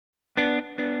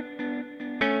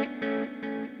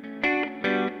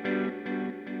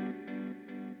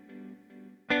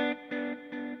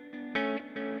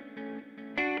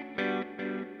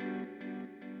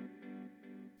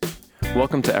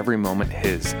Welcome to Every Moment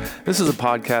His. This is a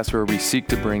podcast where we seek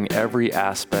to bring every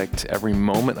aspect, every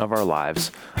moment of our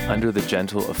lives under the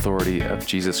gentle authority of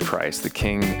Jesus Christ, the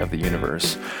King of the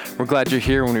universe. We're glad you're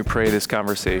here when we pray this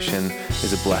conversation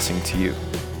is a blessing to you.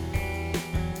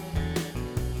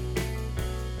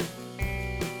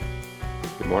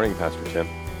 Good morning, Pastor Tim.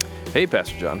 Hey,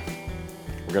 Pastor John.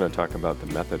 We're going to talk about the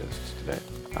Methodists today.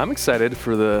 I'm excited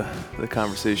for the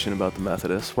conversation about the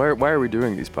Methodists. Why are we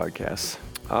doing these podcasts?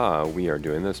 We are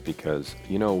doing this because,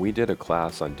 we did a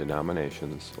class on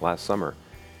denominations last summer,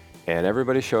 and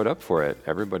everybody showed up for it.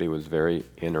 Everybody was very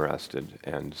interested,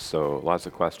 and so lots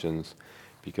of questions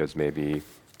because maybe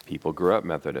people grew up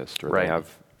Methodist, or Right. they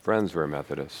have friends who are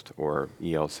Methodist, or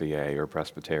ELCA, or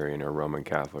Presbyterian, or Roman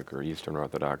Catholic, or Eastern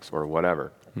Orthodox, or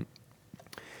whatever.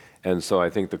 And so I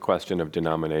think the question of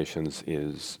denominations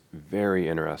is very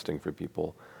interesting for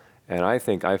people. And I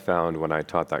think I found when I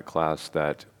taught that class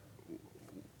that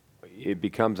it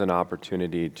becomes an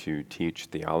opportunity to teach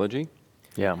theology,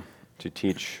 Yeah. to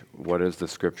teach what does the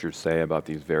scriptures say about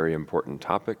these very important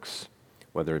topics,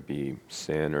 whether it be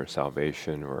sin or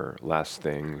salvation or last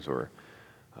things or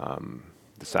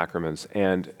the sacraments.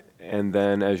 And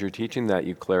then as you're teaching that,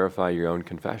 you clarify your own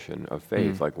confession of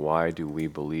faith, like why do we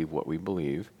believe what we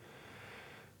believe?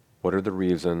 What are the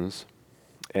reasons?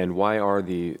 And why are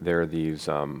there these,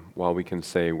 while we can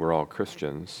say we're all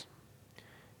Christians,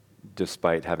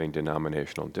 despite having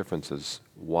denominational differences,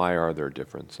 why are there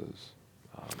differences?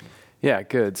 Yeah,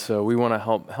 good. So we want to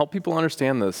help people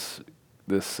understand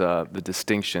the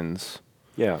distinctions.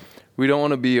 Yeah. We don't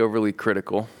want to be overly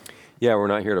critical. Yeah, we're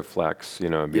not here to flex,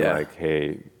 and be Yeah. like,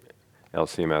 hey,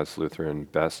 LCMS, Lutheran,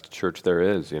 best church there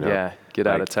is, Yeah, get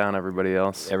out Like, of town, everybody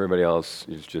else. Everybody else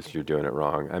is just, you're doing it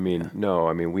wrong.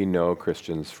 No, we know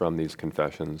Christians from these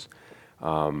confessions.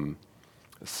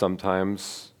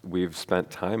 Sometimes we've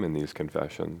spent time in these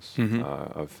confessions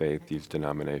of faith, these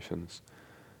denominations.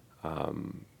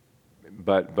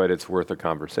 But it's worth a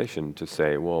conversation to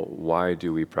say, well, why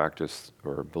do we practice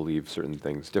or believe certain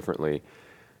things differently?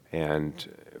 And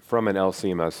from an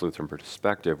LCMS Lutheran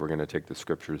perspective, we're going to take the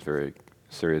scriptures very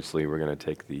seriously. We're going to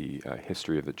take the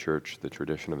history of the church, the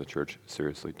tradition of the church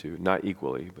seriously too. Not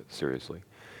equally, but seriously.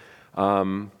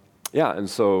 And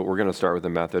so we're going to start with the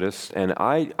Methodists. And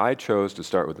I chose to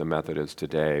start with the Methodists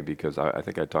today because I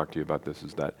think I talked to you about this,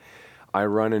 is that I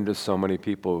run into so many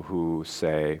people who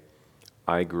say,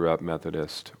 I grew up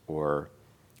Methodist, or,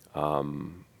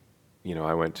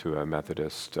 I went to a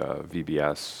Methodist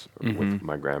VBS with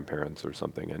my grandparents or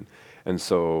something. And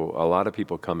so a lot of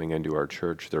people coming into our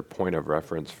church, their point of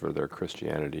reference for their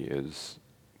Christianity is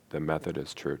the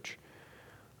Methodist Church.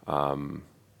 It's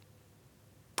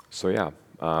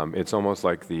almost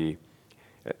like we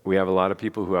have a lot of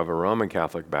people who have a Roman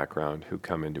Catholic background who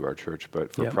come into our church,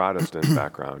 but for Protestant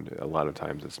background, a lot of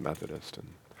times it's Methodist.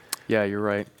 Yeah, you're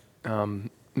right.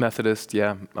 Methodist,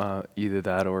 either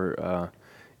that or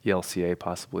ELCA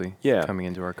possibly coming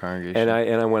into our congregation.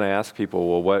 And when I ask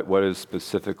people, well, what is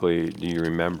specifically do you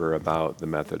remember about the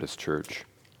Methodist Church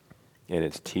and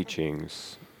its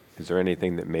teachings? Is there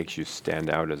anything that makes you stand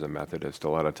out as a Methodist? A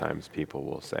lot of times people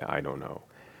will say, I don't know.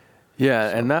 Yeah,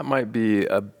 and that might be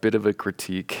a bit of a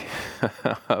critique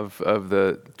of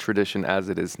the tradition as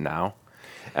it is now.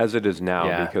 As it is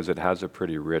now, because it has a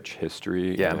pretty rich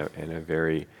history and a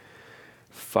very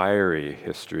fiery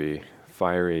history,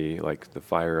 like the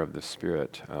fire of the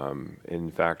Spirit.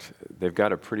 In fact, they've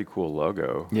got a pretty cool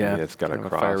logo. Yeah, It's got a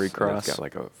cross. fiery cross. It's got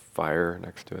like a fire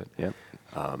next to it. Yep.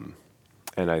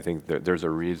 And I think there's a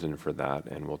reason for that,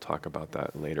 and we'll talk about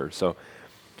that later. So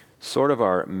sort of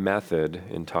our method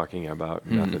in talking about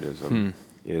Methodism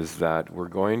is that we're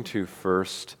going to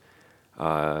first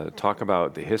talk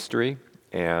about the history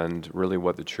and really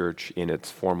what the church in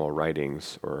its formal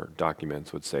writings or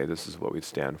documents would say. This is what we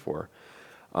stand for.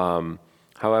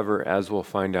 However, as we'll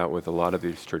find out with a lot of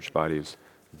these church bodies,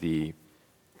 the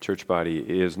church body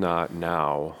is not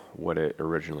now what it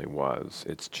originally was.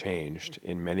 It's changed.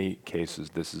 In many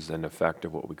cases, this is an effect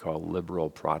of what we call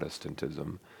liberal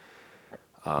Protestantism,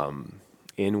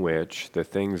 in which the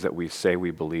things that we say we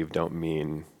believe don't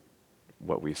mean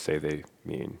what we say they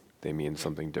mean. They mean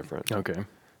something different. Okay.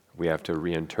 We have to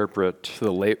reinterpret. So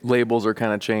the labels are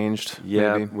kind of changed.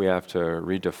 Yeah, maybe? we have to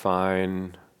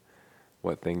redefine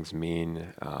what things mean.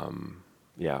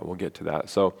 We'll get to that.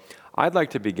 So I'd like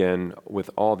to begin with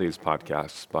all these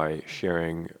podcasts by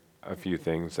sharing a few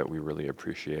things that we really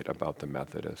appreciate about the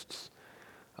Methodists.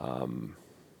 Do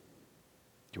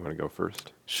you want to go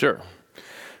first? Sure.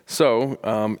 So,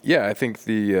 I think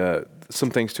some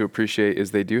things to appreciate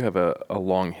is they do have a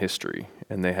long history,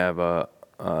 and they have a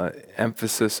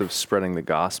emphasis of spreading the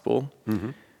gospel. Mm-hmm.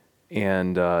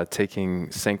 and taking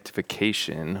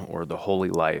sanctification or the holy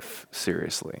life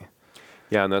seriously.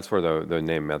 Yeah, and that's where the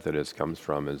name Methodist comes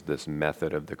from, is this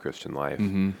method of the Christian life.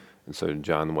 Mm-hmm. And so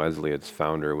John Wesley, its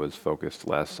founder, was focused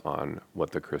less on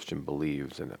what the Christian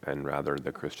believes and rather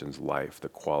the Christian's life, the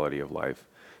quality of life,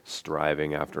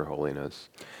 striving after holiness.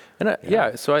 And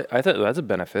so I thought that's a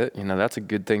benefit. That's a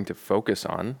good thing to focus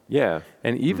on. Yeah.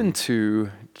 And even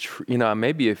to,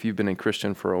 maybe if you've been a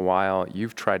Christian for a while,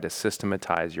 you've tried to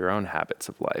systematize your own habits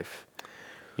of life.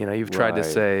 You've tried to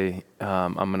say,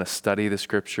 I'm going to study the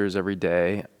scriptures every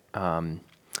day.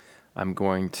 I'm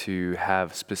going to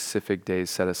have specific days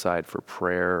set aside for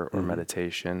prayer or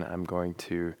meditation. I'm going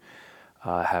to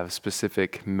have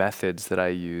specific methods that I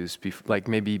use, like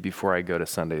maybe before I go to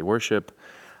Sunday worship,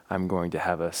 I'm going to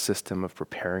have a system of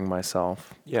preparing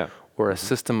myself. Yeah. Or a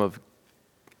system of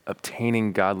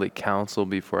obtaining godly counsel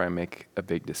before I make a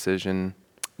big decision.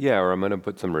 Yeah, or I'm going to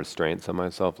put some restraints on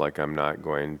myself, like I'm not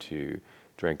going to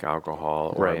drink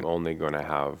alcohol, or I'm only going to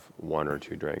have 1 or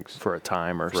 2 drinks. For a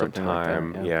time or something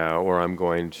like that. Yeah, or I'm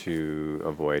going to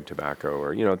avoid tobacco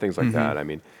or, things like that. I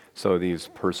mean, so these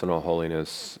personal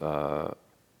holiness,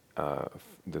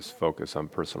 this focus on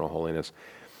personal holiness.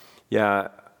 Yeah,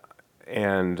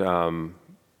 and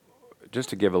just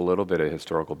to give a little bit of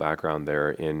historical background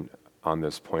there on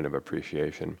this point of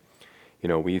appreciation,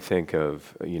 we think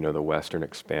of, the Western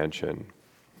expansion,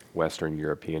 Western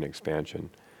European expansion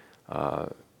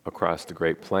across the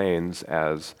Great Plains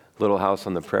as Little House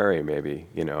on the Prairie, maybe,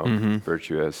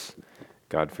 virtuous,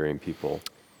 God-fearing people.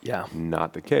 Yeah.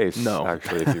 Not the case. No.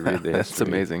 Actually, if you read the history. That's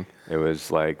amazing. It was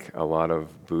like a lot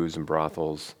of booze and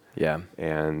brothels. Yeah.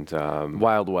 And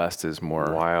Wild West is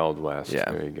more... Wild West, yeah.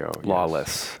 There you go.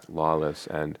 Lawless. Yes. Lawless.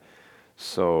 And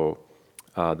so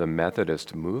the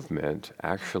Methodist movement,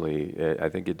 actually, I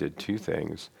think it did 2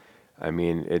 things. I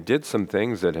mean, it did some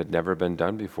things that had never been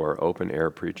done before. Open air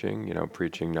preaching,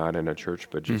 preaching not in a church,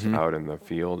 but just out in the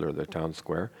field or the town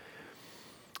square.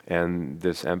 And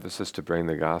this emphasis to bring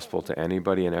the gospel to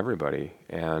anybody and everybody.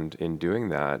 And in doing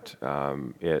that,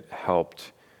 it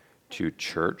helped to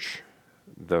church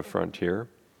the frontier.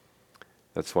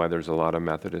 That's why there's a lot of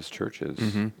Methodist churches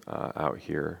out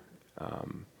here.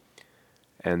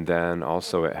 And then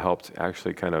also it helped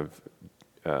actually kind of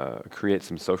create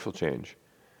some social change.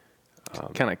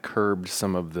 Kind of curbed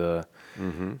some of the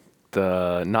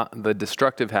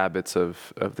destructive habits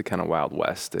of the kind of Wild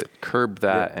West. It curbed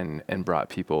that and brought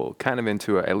people kind of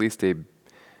into at least a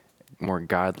more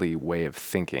godly way of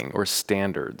thinking or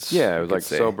standards. Yeah, it was like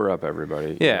sober up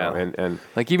everybody. Yeah, and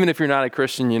like even if you're not a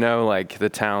Christian, like the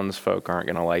townsfolk aren't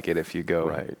going to like it if you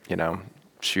go,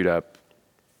 shoot up,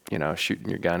 shooting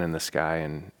your gun in the sky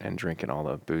and drinking all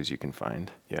the booze you can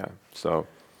find. Yeah, so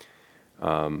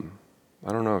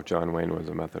I don't know if John Wayne was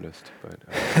a Methodist, but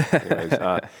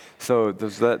anyways, so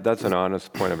that's an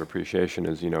honest point of appreciation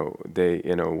is, they,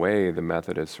 in a way, the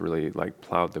Methodists really like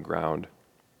plowed the ground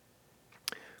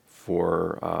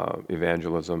for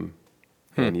evangelism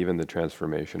and even the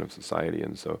transformation of society.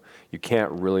 And so you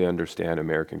can't really understand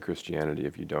American Christianity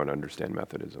if you don't understand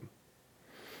Methodism.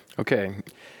 Okay.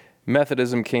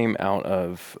 Methodism came out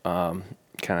of kind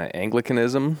of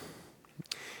Anglicanism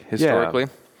historically.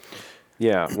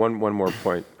 Yeah, one more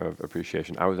point of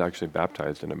appreciation. I was actually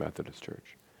baptized in a Methodist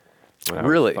church when I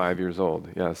Really? was 5 years old.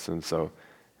 Yes, and so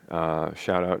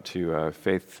shout out to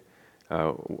Faith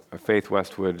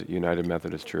Westwood United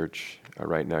Methodist Church,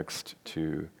 right next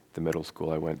to the middle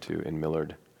school I went to in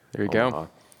Millard. There you Omaha.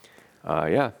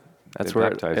 go. That's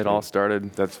where it all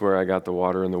started. That's where I got the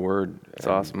water and the word. It's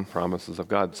awesome. Promises of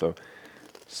God. So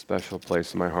special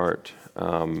place in my heart.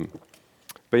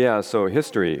 But yeah, so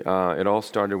history. It all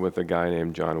started with a guy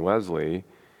named John Wesley.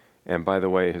 And by the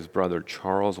way, his brother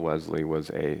Charles Wesley was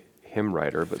a hymn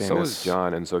writer, but so was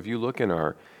John. And so if you look in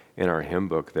our hymn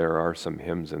book, there are some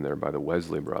hymns in there by the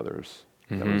Wesley brothers.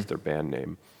 That was their band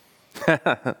name.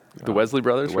 The Wesley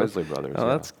brothers? The Wesley brothers. Oh,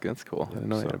 yeah. that's cool. I didn't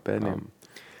know they had a bad name.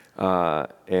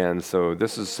 And so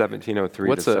this is 1703 to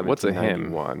 1791. What's a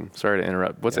hymn? Sorry to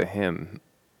interrupt. What's a hymn?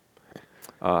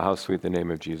 How Sweet the Name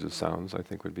of Jesus Sounds, I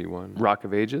think would be one. Rock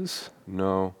of Ages?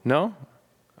 No. No?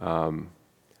 In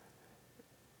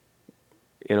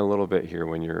a little bit here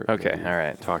when you're all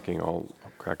right. talking, I'll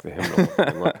crack the hymnal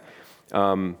and look.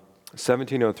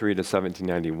 1703 to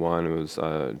 1791 was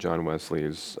John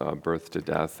Wesley's birth to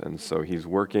death, and so he's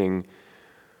working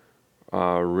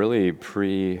really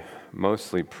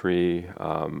mostly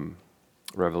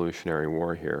pre-Revolutionary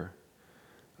War here.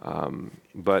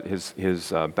 But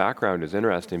his background is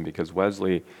interesting because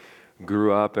Wesley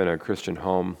grew up in a Christian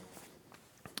home,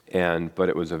 but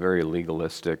it was a very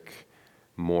legalistic,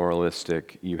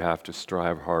 moralistic, you have to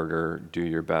strive harder, do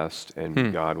your best,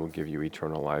 and God will give you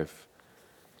eternal life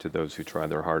to those who try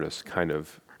their hardest kind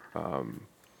of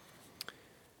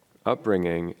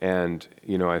upbringing. And,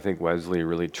 I think Wesley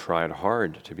really tried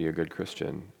hard to be a good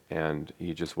Christian, and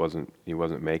he just wasn't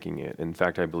making it. In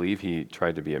fact, I believe he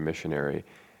tried to be a missionary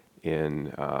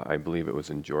in, I believe it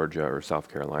was in Georgia or South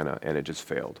Carolina, and it just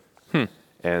failed.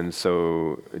 And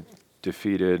so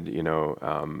defeated, he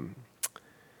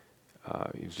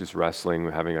was just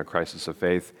wrestling, having a crisis of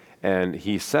faith. And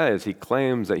he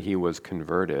claims that he was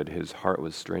converted. His heart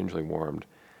was strangely warmed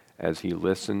as he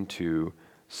listened to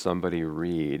somebody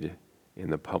read in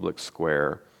the public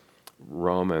square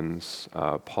Romans,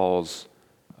 Paul's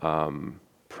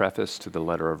preface to the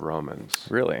letter of Romans.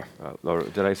 Really? Or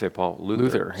did I say Paul?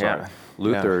 Luther, sorry. yeah.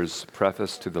 Luther's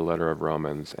preface to the letter of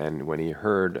Romans. And when he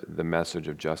heard the message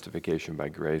of justification by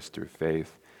grace through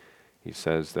faith, he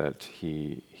says that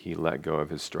he let go of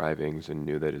his strivings and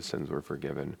knew that his sins were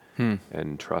forgiven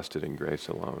and trusted in grace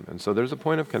alone. And so there's a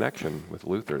point of connection with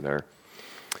Luther there.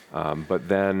 But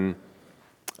then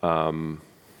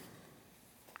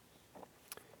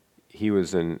he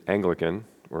was an Anglican,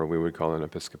 or we would call an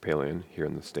Episcopalian here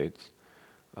in the States,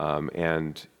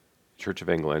 and Church of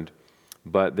England.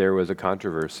 But there was a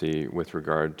controversy with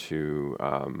regard to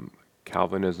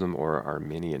Calvinism or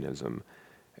Arminianism.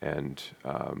 And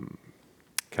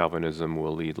Calvinism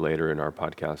will lead later in our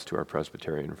podcast to our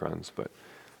Presbyterian friends.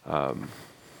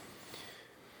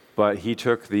 But he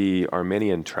took the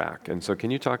Arminian track. And so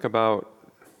can you talk about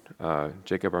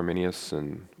Jacob Arminius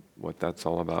and what that's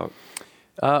all about?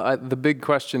 The big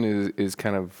question is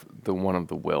kind of the one of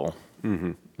the will.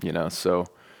 So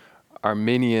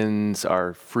Arminians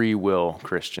are free will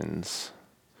Christians.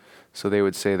 So they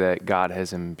would say that God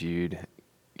has imbued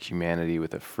humanity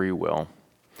with a free will.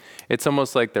 It's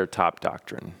almost like their top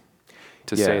doctrine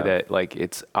to say that like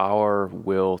it's our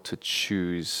will to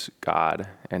choose God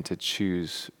and to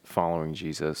choose following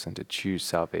Jesus and to choose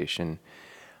salvation.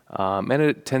 And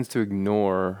it tends to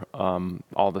ignore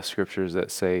all the scriptures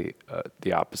that say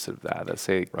the opposite of that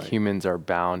say humans are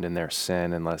bound in their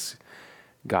sin unless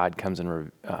God comes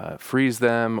and frees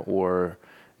them, or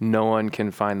no one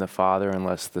can find the Father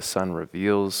unless the Son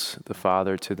reveals the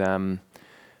Father to them.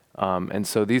 And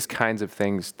so these kinds of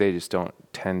things, they just don't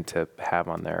tend to have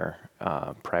on their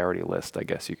priority list, I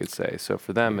guess you could say. So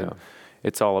for them,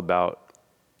 it's all about,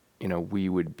 we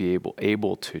would be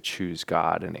able to choose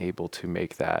God and able to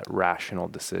make that rational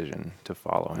decision to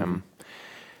follow him.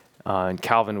 And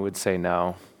Calvin would say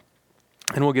no.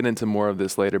 And we'll get into more of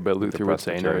this later, but Luther would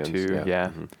say no too.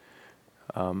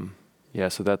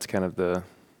 So that's kind of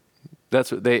that's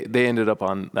what they ended up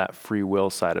on, that free will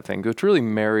side of things, which really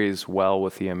marries well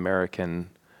with the American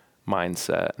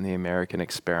mindset and the American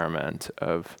experiment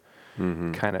of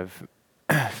kind of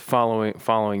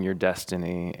following your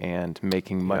destiny and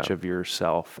making much of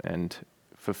yourself and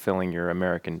fulfilling your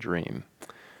American dream.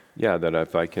 Yeah, that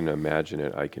if I can imagine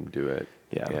it, I can do it.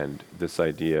 Yeah. And this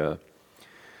idea,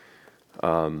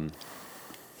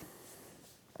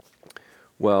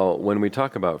 well, when we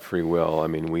talk about free will, I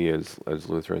mean, we as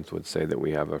Lutherans would say that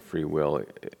we have a free will.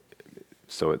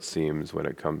 So it seems when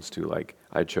it comes to like,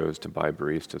 I chose to buy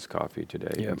barista's coffee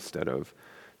today instead of,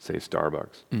 say,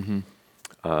 Starbucks.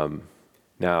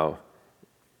 Now,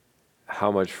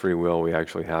 how much free will we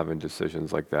actually have in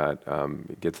decisions like that,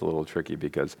 it gets a little tricky,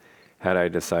 because had I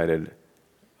decided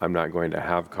I'm not going to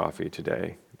have coffee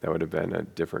today, that would have been a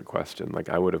different question. Like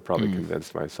I would have probably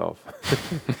convinced myself,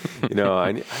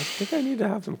 I think I need to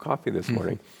have some coffee this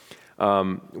morning.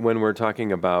 When we're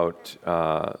talking about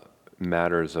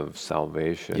matters of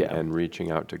salvation and reaching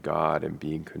out to God and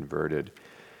being converted,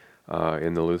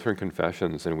 in the Lutheran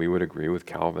confessions, and we would agree with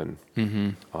Calvin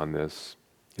on this,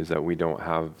 is that we don't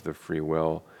have the free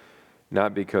will,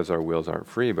 not because our wills aren't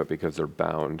free, but because they're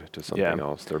bound to something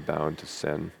else. They're bound to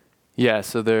sin. Yeah,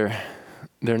 so they're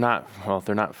not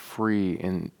free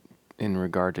in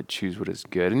regard to choose what is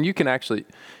good. And you can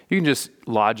just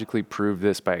logically prove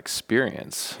this by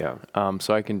experience.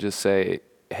 So I can just say,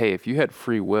 hey, if you had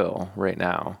free will right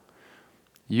now,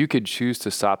 you could choose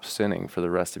to stop sinning for the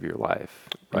rest of your life,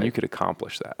 and you could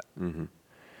accomplish that.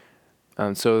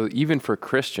 So even for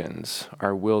Christians,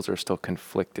 our wills are still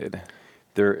conflicted.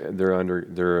 They're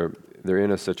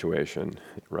in a situation,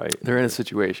 right? They're in a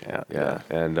situation, yeah.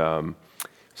 And and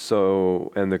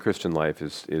the Christian life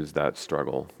is that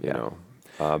struggle, you know.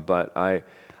 But I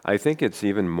think it's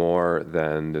even more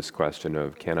than this question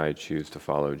of, can I choose to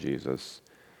follow Jesus?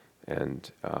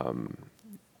 And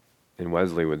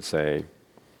Wesley would say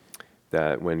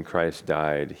that when Christ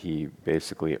died, he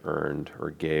basically earned or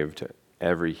gave to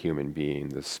every human being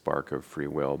this spark of free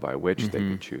will by which they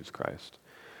could choose Christ.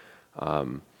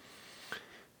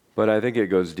 But I think it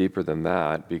goes deeper than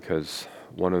that, because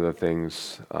one of the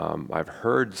things I've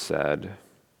heard said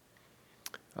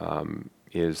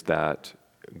is that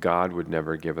God would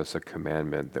never give us a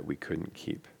commandment that we couldn't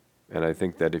keep. And I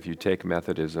think that if you take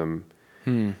Methodism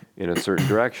in a certain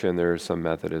direction, there are some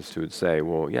Methodists who would say,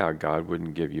 well, yeah, God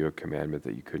wouldn't give you a commandment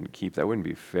that you couldn't keep. That wouldn't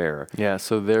be fair. Yeah,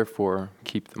 so therefore,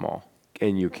 keep them all.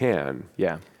 And you can.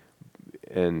 Yeah.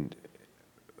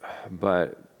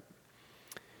 But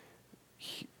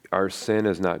our sin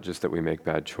is not just that we make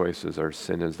bad choices. Our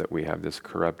sin is that we have this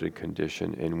corrupted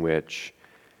condition in which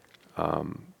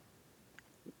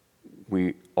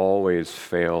we always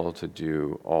fail to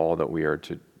do all that we are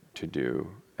to do,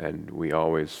 and we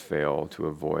always fail to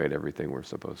avoid everything we're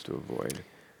supposed to avoid.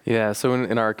 Yeah, so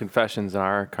in our confessions in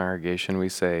our congregation, we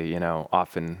say,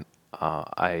 often,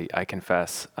 I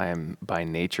confess I am by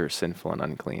nature sinful and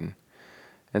unclean.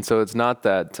 And so it's not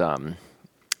that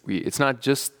it's not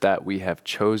just that we have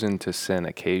chosen to sin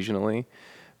occasionally,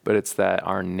 but it's that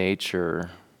our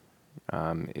nature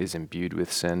is imbued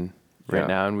with sin right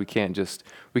now, and we can't just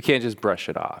brush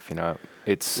it off.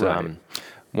 It's right.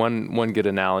 One good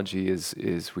analogy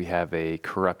is we have a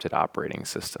corrupted operating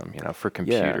system, for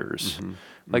computers.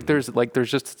 Yeah.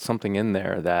 There's just something in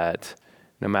there that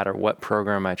no matter what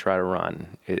program I try to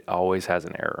run, it always has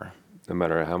an error. No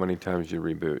matter how many times you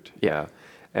reboot. Yeah.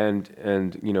 And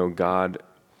God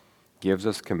gives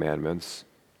us commandments,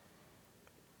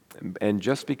 and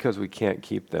just because we can't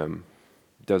keep them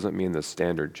doesn't mean the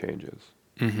standard changes.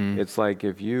 It's like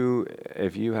if you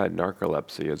had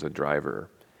narcolepsy as a driver,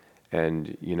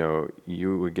 and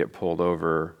you would get pulled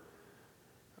over,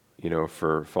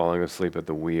 for falling asleep at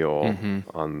the wheel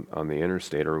on the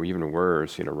interstate, or even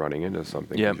worse, running into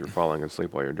something because you're falling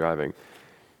asleep while you're driving.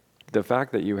 The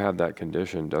fact that you have that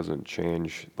condition doesn't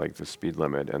change like the speed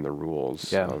limit and the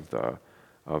rules of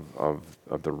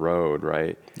the road,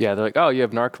 right? Yeah, they're like, oh, you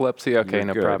have narcolepsy? Okay, You're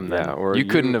no good. problem then. Yeah, or you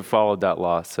couldn't have followed that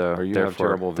law, so or you therefore have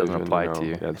terrible it doesn't vision, apply to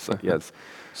you. Yes.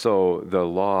 So the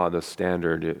law, the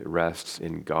standard, it rests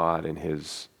in God and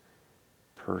His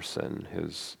person,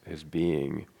 His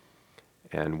being,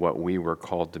 and what we were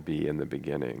called to be in the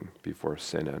beginning before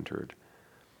sin entered.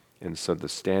 And so the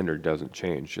standard doesn't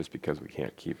change just because we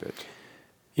can't keep it.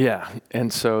 Yeah,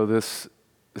 and so the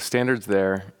standard's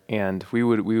there, and we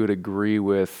would agree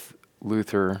with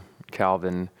Luther,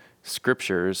 Calvin,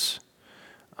 scriptures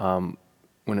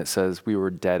when it says we were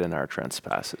dead in our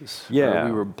trespasses. Yeah. Or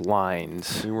we were blind.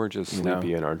 We weren't just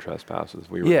sleepy in our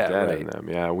trespasses. We were dead in them.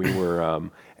 Yeah, we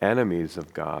were enemies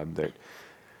of God. That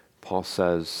Paul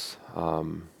says, I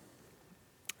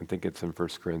think it's in 1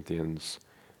 Corinthians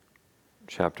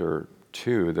chapter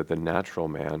 2, that the natural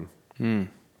man, the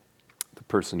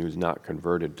person who's not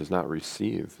converted, does not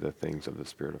receive the things of the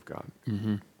Spirit of God.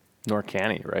 Nor can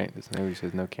he, right? He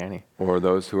says no can he. Or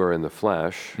those who are in the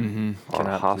flesh are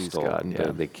cannot hostile. please God.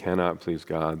 Yeah. They cannot please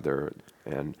God.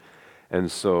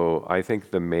 And so I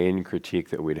think the main critique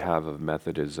that we'd have of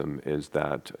Methodism is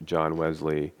that John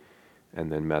Wesley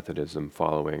and then Methodism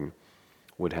following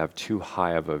would have too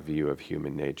high of a view of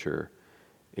human nature.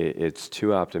 It's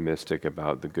too optimistic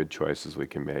about the good choices we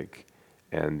can make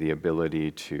and the ability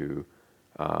to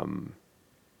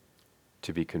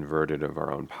be converted of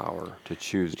our own power, to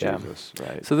choose Jesus,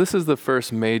 right? So this is the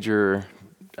first major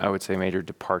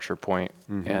departure point.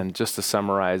 And just to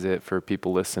summarize it for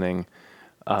people listening,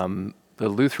 the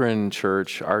Lutheran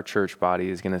Church, our church body,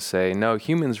 is going to say, no,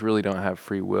 humans really don't have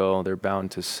free will. They're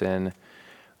bound to sin.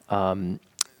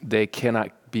 They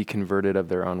cannot be converted of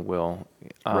their own will.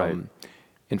 Right.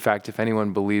 In fact, if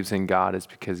anyone believes in God, it's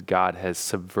because God has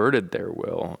subverted their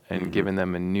will and given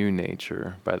them a new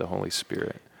nature by the Holy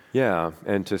Spirit. Yeah,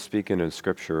 and to speak in a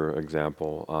scripture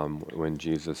example, when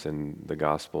Jesus in the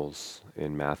Gospels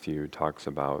in Matthew talks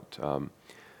about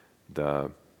the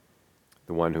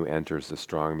one who enters the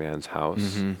strong man's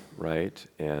house, right,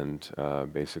 and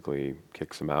basically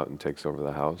kicks him out and takes over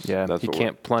the house. Yeah, he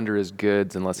can't plunder his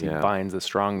goods unless he binds the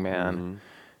strong man.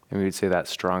 And we would say that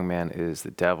strong man is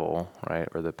the devil, right,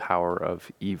 or the power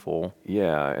of evil.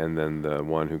 Yeah, and then the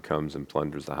one who comes and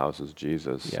plunders the house is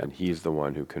Jesus, and He's the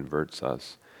one who converts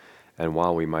us. And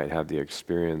while we might have the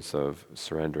experience of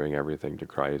surrendering everything to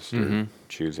Christ or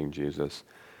choosing Jesus,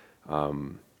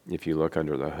 if you look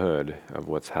under the hood of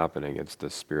what's happening, it's the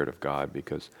Spirit of God,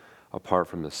 because apart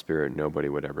from the Spirit, nobody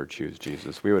would ever choose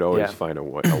Jesus. We would always find a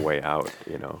way out,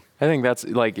 I think that's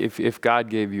like if God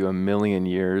gave you 1,000,000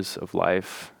 years of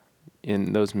life,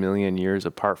 in those million years,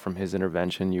 apart from his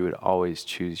intervention, you would always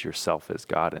choose yourself as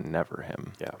God and never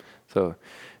him. Yeah. So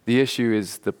the issue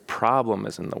is the problem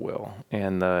is in the will.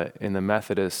 And in the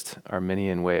Methodist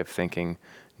Arminian way of thinking,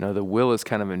 no, the will is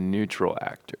kind of a neutral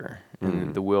actor.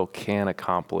 And the will can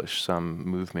accomplish some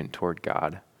movement toward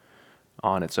God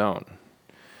on its own.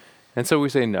 And so we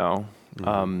say no.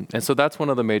 And so that's one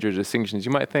of the major distinctions.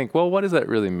 You might think, well, what does that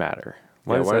really matter?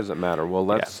 Why does it matter?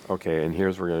 Well, okay, and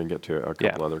here's where we're going to get to a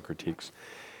couple other critiques.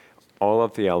 All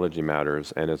of theology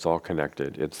matters, and it's all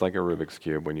connected. It's like a Rubik's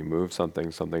Cube. When you move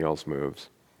something, something else moves.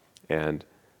 And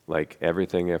like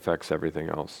everything affects everything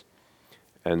else.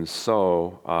 And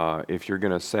so if you're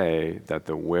going to say that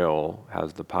the will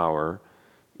has the power,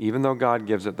 even though God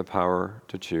gives it the power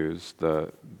to choose,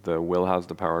 the will has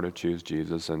the power to choose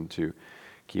Jesus and to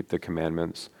keep the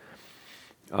commandments,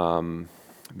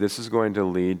 this is going to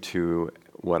lead to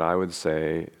what I would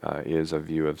say is a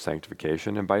view of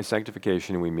sanctification. And by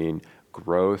sanctification, we mean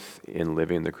growth in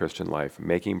living the Christian life,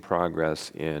 making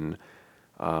progress in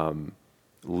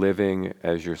living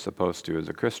as you're supposed to as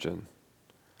a Christian.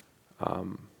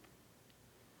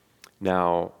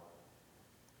 Now,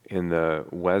 in the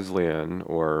Wesleyan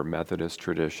or Methodist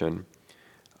tradition,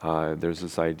 there's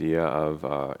this idea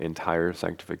of entire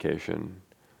sanctification,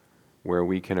 where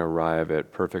we can arrive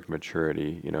at perfect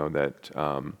maturity,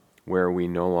 that where we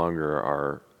no longer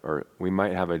are, or we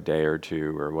might have a day or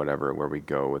two or whatever where we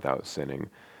go without sinning,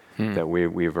 that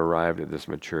we've arrived at this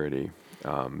maturity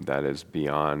that is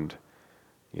beyond,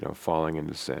 falling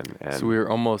into sin. And so we're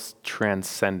almost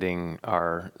transcending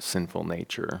our sinful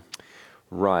nature.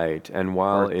 Right. And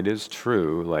while it is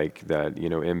true, like that,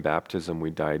 in baptism we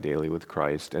die daily with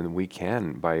Christ, and we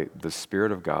can, by the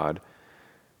Spirit of God,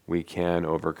 we can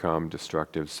overcome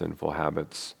destructive, sinful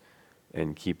habits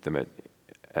and keep them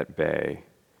at bay.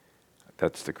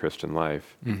 That's the Christian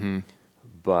life.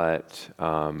 But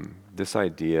this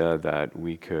idea that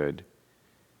we could,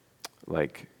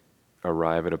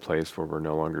 arrive at a place where we're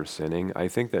no longer sinning, I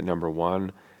think that number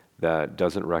one, that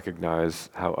doesn't recognize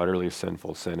how utterly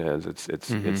sinful sin is. It's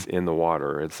in the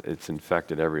water. It's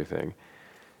infected everything.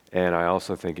 And I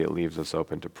also think it leaves us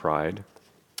open to pride,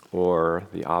 or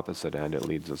the opposite end, it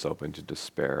leaves us open to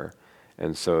despair.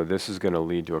 And so this is going to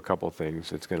lead to a couple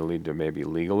things. It's going to lead to maybe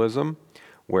legalism,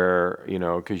 where,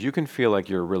 because you can feel like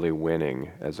you're really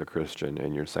winning as a Christian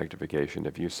in your sanctification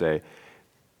if you say,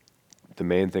 the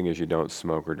main thing is you don't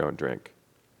smoke or don't drink.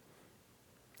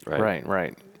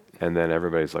 Right. And then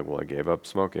everybody's like, well, I gave up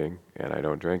smoking and I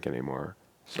don't drink anymore.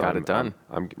 So Got it done.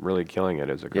 I'm really killing it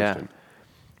as a Christian.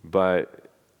 But,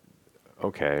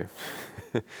 okay,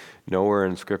 nowhere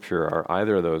in Scripture are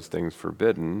either of those things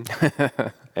forbidden.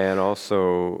 And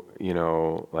also,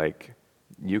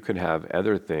 you could have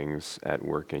other things at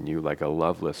work in you, like a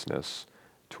lovelessness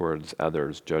towards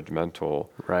others, judgmental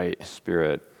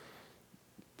spirit,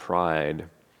 pride.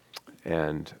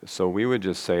 And so we would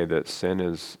just say that sin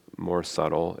is more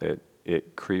subtle.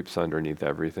 It creeps underneath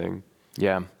everything.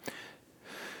 Yeah.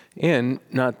 And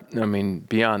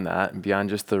beyond that, beyond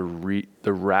just the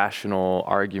rational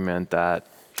argument that,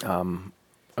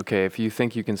 if you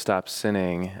think you can stop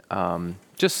sinning,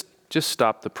 just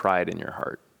stop the pride in your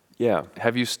heart. Yeah.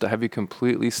 Have you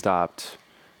completely stopped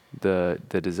the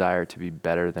desire to be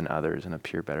better than others and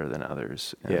appear better than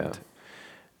others?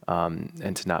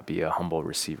 And to not be a humble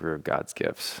receiver of God's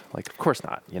gifts? Of course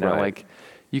not.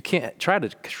 You can't try to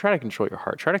control your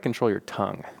heart. Try to control your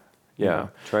tongue.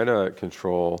 Try to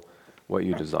control what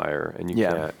you desire, and you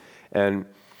can't. And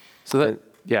so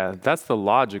that's the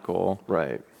logical.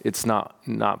 Right. It's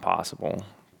not possible.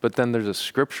 But then there's a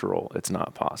scriptural. It's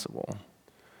not possible.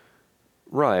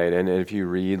 Right. And if you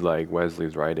read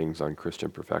Wesley's writings on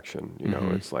Christian perfection,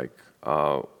 it's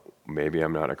maybe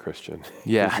I'm not a Christian.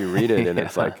 Yeah. You read it and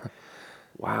it's like,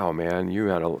 wow, man, you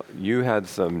had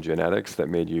some genetics that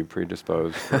made you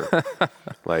predisposed for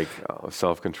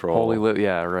self-control. Holy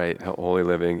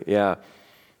living. Yeah.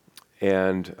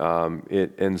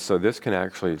 And so this can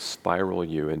actually spiral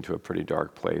you into a pretty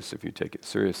dark place if you take it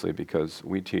seriously, because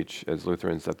we teach as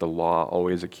Lutherans that the law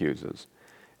always accuses.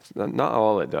 It's not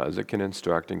all it does. It can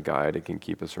instruct and guide. It can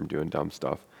keep us from doing dumb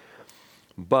stuff.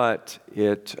 But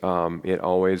it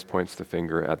always points the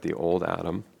finger at the old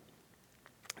Adam,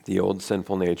 the old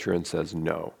sinful nature, and says,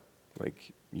 no,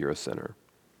 you're a sinner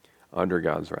under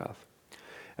God's wrath.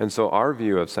 And so our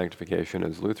view of sanctification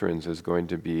as Lutherans is going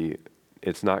to be,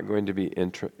 it's not going to be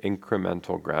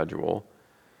incremental, gradual,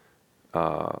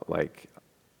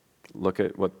 look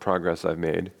at what progress I've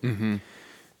made.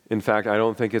 In fact, I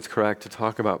don't think it's correct to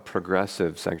talk about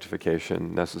progressive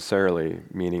sanctification necessarily,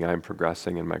 meaning I'm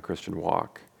progressing in my Christian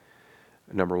walk.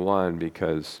 Number one,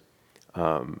 because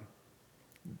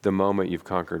the moment you've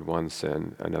conquered one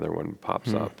sin, another one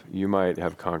pops up. You might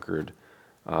have conquered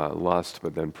lust,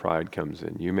 but then pride comes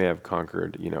in. You may have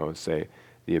conquered, say,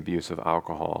 the abuse of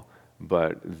alcohol,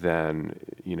 but then,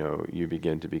 you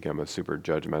begin to become a super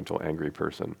judgmental, angry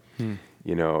person.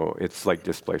 It's like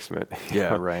displacement.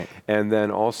 Yeah, right. And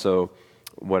then also,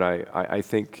 what I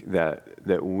think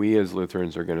that we as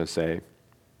Lutherans are going to say,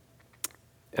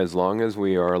 as long as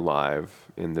we are alive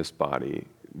in this body,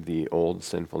 the old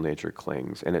sinful nature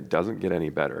clings, and it doesn't get any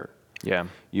better. Yeah.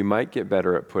 You might get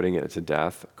better at putting it to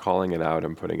death, calling it out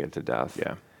and putting it to death.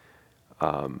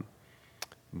 Yeah.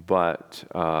 But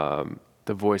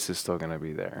the voice is still going to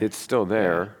be there. it's still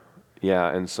there.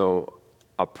 Yeah. And so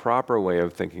a proper way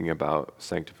of thinking about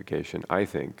sanctification, I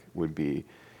think, would be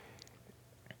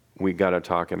we got to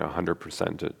talk in 100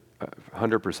 percentages.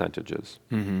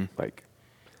 Like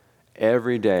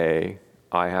every day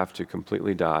I have to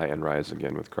completely die and rise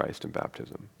again with Christ in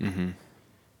baptism.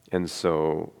 And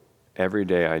so every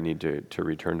day I need to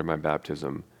return to my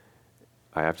baptism.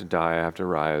 I have to die, I have to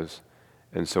rise.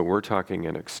 And so we're talking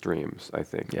in extremes, I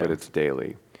think, but it's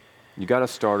daily. You got to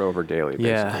start over daily, basically.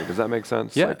 Yeah. Does that make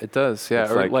sense? Yeah, it does. Yeah.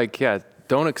 it's Or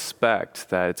don't expect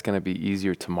that it's going to be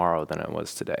easier tomorrow than it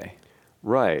was today.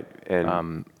 Right.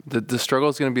 And The struggle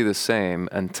is going to be the same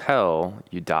until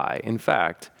you die. In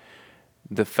fact,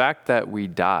 the fact that we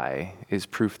die is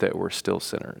proof that we're still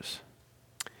sinners.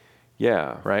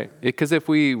 yeah. Right? Because if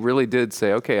we really did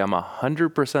say, okay, I'm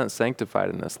 100%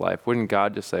 sanctified in this life, wouldn't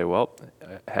God just say, well,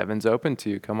 heaven's open to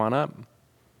you, come on up?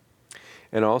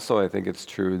 And also, I think it's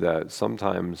true that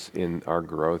sometimes in our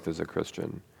growth as a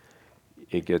Christian,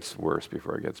 it gets worse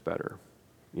before it gets better,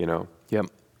 Yep.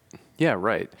 Yeah,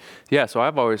 right. Yeah, so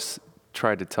I've always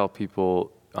tried to tell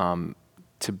people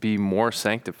to be more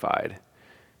sanctified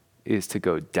is to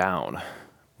go down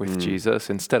with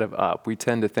Jesus instead of up. We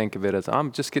tend to think of it as,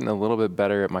 I'm just getting a little bit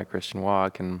better at my Christian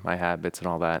walk and my habits and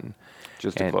all that.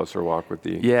 Just a closer walk with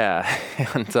thee. Yeah,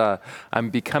 and I'm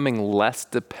becoming less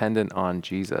dependent on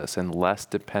Jesus and less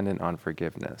dependent on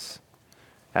forgiveness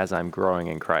as I'm growing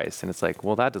in Christ. And it's like,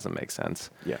 well, that doesn't make sense.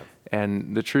 Yeah.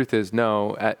 And the truth is,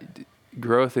 no,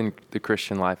 growth in the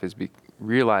Christian life is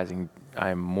realizing I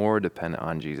am more dependent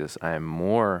on Jesus. I am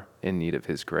more in need of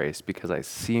his grace because I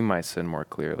see my sin more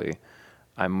clearly.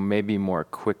 I'm maybe more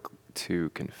quick to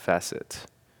confess it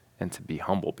and to be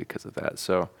humble because of that.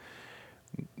 So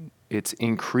it's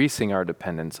increasing our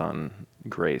dependence on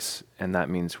grace, and that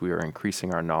means we are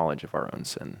increasing our knowledge of our own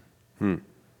sin.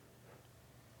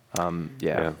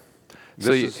 Yeah.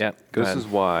 This is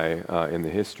why in the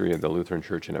history of the Lutheran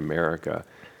Church in America,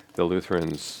 the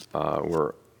Lutherans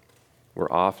were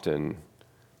often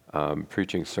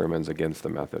preaching sermons against the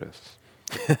Methodists.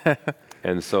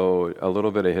 And so a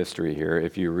little bit of history here.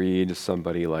 If you read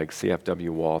somebody like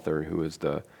C.F.W. Walther, who was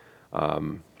the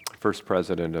first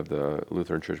president of the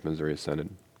Lutheran Church Missouri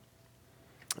Synod,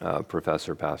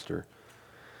 professor, pastor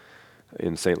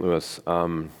in St. Louis,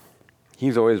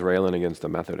 he's always railing against the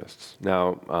Methodists.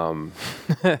 Now,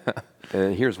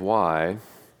 and here's why.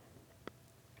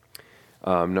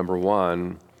 Number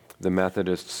one, the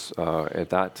Methodists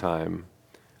at that time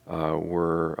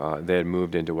they had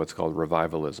moved into what's called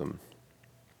revivalism.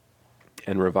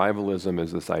 And revivalism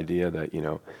is this idea that,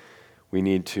 we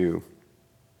need to,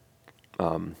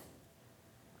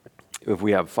 if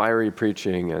we have fiery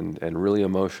preaching and really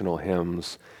emotional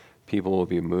hymns, people will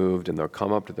be moved and they'll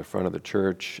come up to the front of the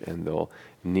church and they'll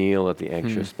kneel at the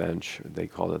anxious bench. They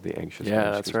called it the anxious bench.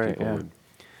 Yeah, that's right. People would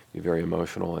be very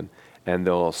emotional and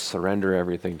they'll surrender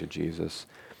everything to Jesus.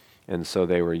 And so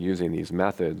they were using these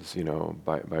methods,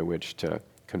 by which to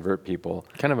convert people.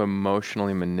 Kind of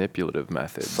emotionally manipulative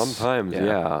methods. Sometimes,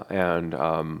 yeah.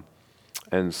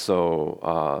 And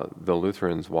so the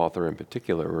Lutherans, Walther in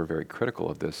particular, were very critical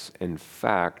of this. In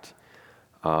fact,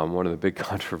 one of the big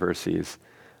controversies,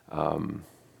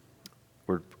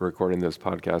 we're recording this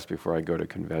podcast before I go to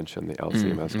convention, the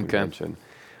LCMS convention.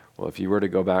 Well, if you were to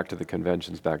go back to the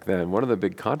conventions back then, one of the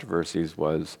big controversies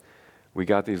was we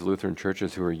got these Lutheran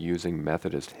churches who were using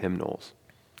Methodist hymnals.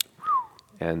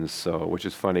 And so, which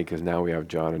is funny because now we have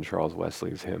John and Charles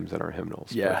Wesley's hymns in our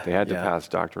hymnals. Yeah, but they had to pass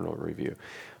doctrinal review.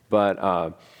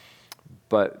 But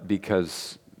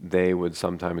because they would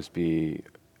sometimes be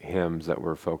hymns that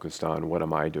were focused on what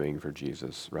am I doing for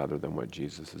Jesus rather than what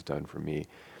Jesus has done for me.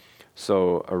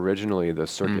 So originally the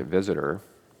circuit visitor,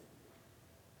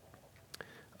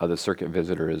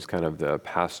 is kind of the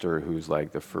pastor who's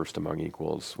like the first among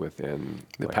equals within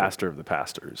the pastor of the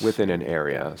pastors within an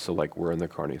area. So like we're in the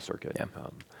Kearney circuit. Yeah.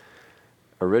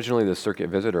 Originally, the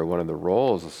circuit visitor, one of the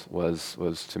roles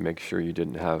was to make sure you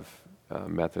didn't have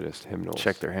Methodist hymnals.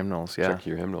 Check their hymnals. Yeah. Check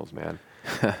your hymnals, man.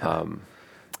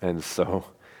 And so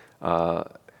a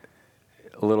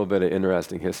little bit of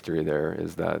interesting history there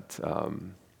is that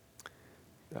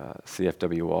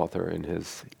C.F.W. Walther in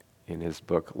his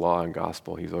book Law and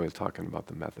Gospel, he's always talking about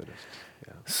the Methodists.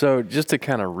 Yeah. So just to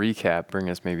kind of recap, bring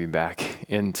us maybe back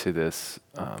into this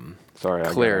Sorry,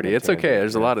 clarity. It's okay.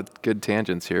 There's a lot of good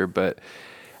tangents here, but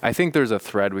I think there's a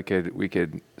thread we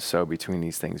could sew between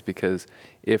these things, because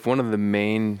if one of the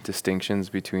main distinctions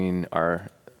between our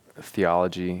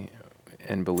theology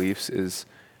and beliefs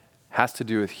has to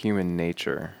do with human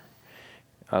nature.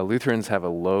 Lutherans have a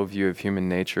low view of human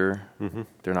nature. Mm-hmm.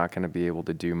 They're not going to be able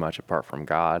to do much apart from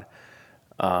God.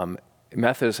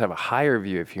 Methodists have a higher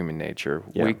view of human nature.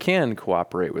 Yeah. We can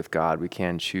cooperate with God. We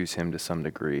can choose him to some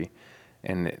degree,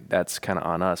 and that's kind of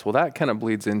on us. Well, that kind of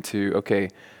bleeds into, okay,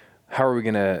 how are we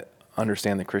going to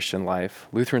understand the Christian life?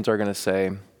 Lutherans are going to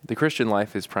say the Christian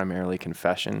life is primarily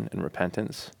confession and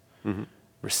repentance, mm-hmm.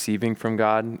 receiving from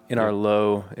God in our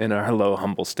low,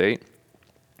 humble state.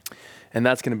 And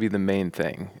that's going to be the main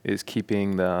thing, is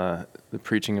keeping the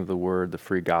preaching of the word, the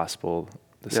free gospel,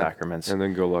 the sacraments. And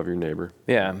then go love your neighbor.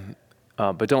 Yeah.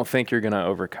 But don't think you're going to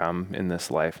overcome in this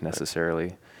life necessarily.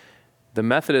 Right. The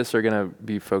Methodists are going to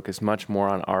be focused much more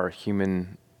on our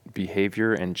human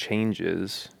behavior and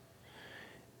changes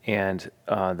and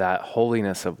that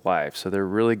holiness of life. So they're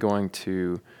really going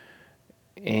to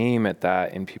aim at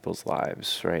that in people's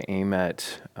lives, right? Aim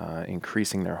at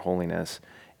increasing their holiness.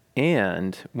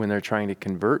 And when they're trying to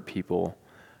convert people,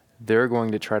 they're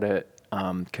going to try to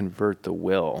convert the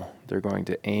will. They're going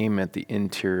to aim at the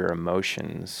interior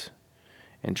emotions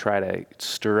and try to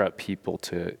stir up people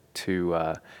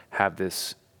to have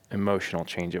this emotional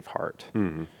change of heart.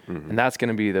 Mm-hmm, mm-hmm. And that's going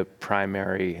to be the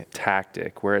primary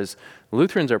tactic. Whereas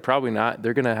Lutherans are probably not.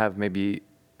 They're going to have maybe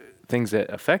things that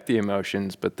affect the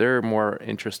emotions, but they're more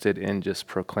interested in just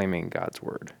proclaiming God's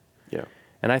word. Yeah.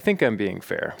 And I think I'm being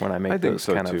fair when I make those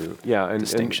kind of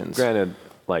distinctions. And granted,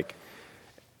 like,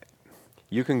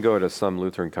 you can go to some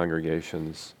Lutheran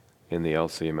congregations in the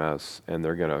LCMS and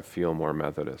they're going to feel more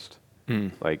Methodist.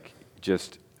 Like,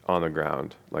 just on the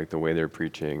ground, like the way they're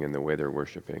preaching and the way they're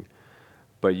worshiping.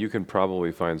 But you can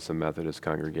probably find some Methodist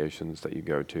congregations that you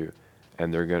go to,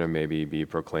 and they're going to maybe be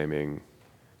proclaiming,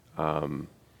 the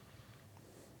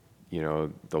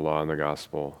law and the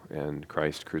gospel and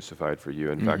Christ crucified for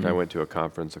you. In fact, I went to a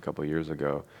conference a couple of years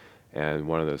ago, and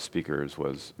one of the speakers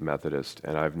was Methodist,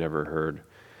 and I've never heard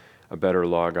a better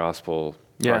law gospel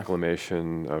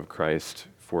proclamation of Christ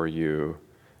for you,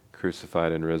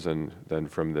 crucified and risen, than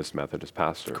from this Methodist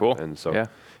pastor. Cool. And so,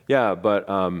 but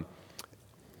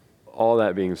all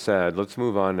that being said, let's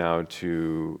move on now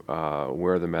to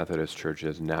where the Methodist Church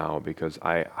is now, because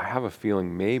I have a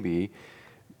feeling maybe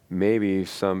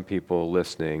some people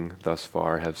listening thus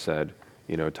far have said,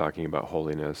 talking about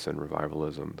holiness and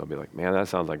revivalism, they'll be like, man, that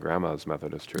sounds like Grandma's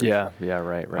Methodist Church. Yeah,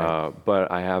 right.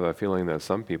 But I have a feeling that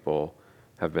some people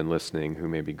have been listening who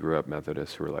maybe grew up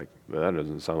Methodist who are like, well, that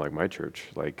doesn't sound like my church.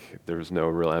 Like, there's no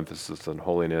real emphasis on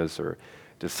holiness or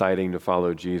deciding to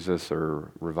follow Jesus or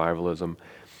revivalism.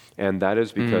 And that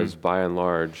is because by and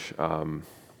large,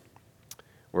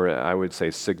 or I would say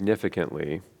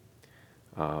significantly,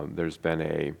 there's been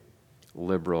a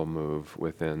liberal move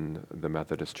within the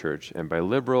Methodist Church. And by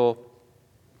liberal,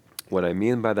 what I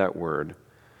mean by that word,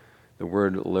 the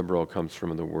word liberal comes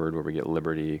from the word where we get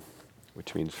liberty,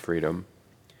 which means freedom.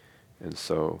 And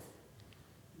so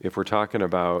if we're talking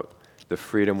about the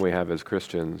freedom we have as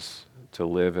Christians to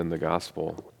live in the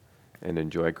gospel and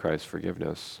enjoy Christ's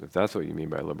forgiveness, if that's what you mean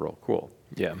by liberal, cool.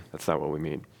 Yeah. That's not what we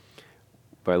mean.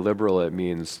 By liberal, it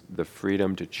means the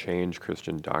freedom to change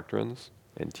Christian doctrines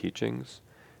and teachings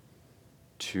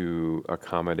to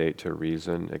accommodate to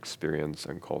reason, experience,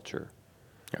 and culture.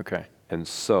 Okay. And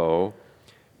so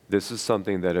this is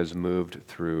something that has moved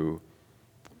through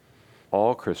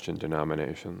all Christian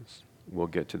denominations. We'll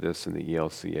get to this in the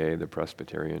ELCA, the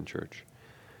Presbyterian Church.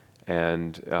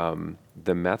 And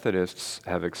the Methodists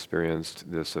have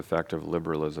experienced this effect of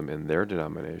liberalism in their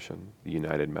denomination, the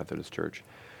United Methodist Church,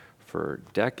 for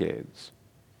decades.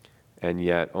 And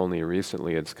yet only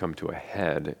recently it's come to a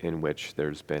head in which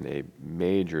there's been a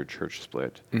major church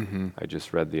split. Mm-hmm. I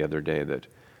just read the other day that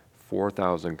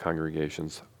 4,000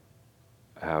 congregations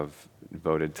have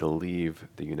voted to leave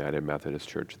the United Methodist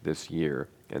Church this year,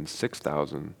 and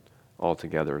 6,000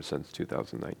 altogether since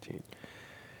 2019.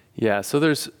 Yeah,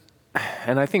 so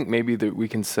and I think maybe that we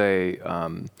can say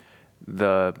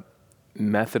the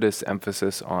Methodist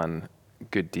emphasis on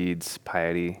good deeds,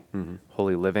 piety,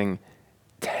 holy living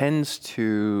tends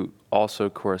to also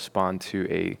correspond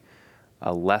to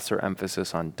a lesser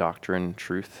emphasis on doctrine,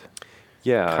 truth.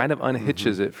 kind of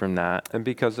unhitches it from that. And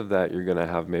because of that, you're going to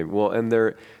have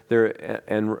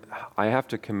and I have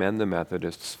to commend the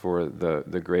Methodists for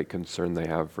the great concern they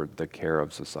have for the care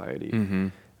of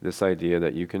society. This idea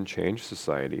that you can change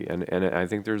society. And I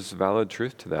think there's valid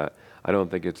truth to that. I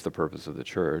don't think it's the purpose of the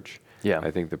church. Yeah.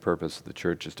 I think the purpose of the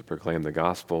church is to proclaim the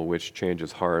gospel, which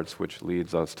changes hearts, which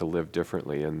leads us to live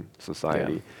differently in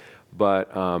society. Yeah.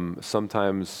 But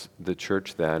sometimes the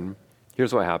church then,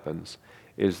 here's what happens,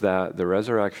 is that the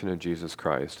resurrection of Jesus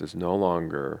Christ is no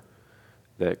longer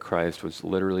that Christ was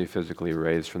literally physically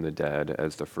raised from the dead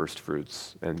as the first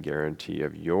fruits and guarantee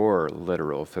of your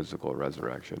literal physical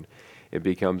resurrection. It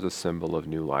becomes a symbol of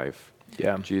new life.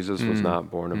 Yeah. Jesus was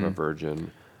not born of a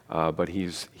virgin, but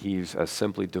he's a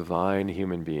simply divine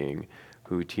human being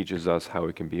who teaches us how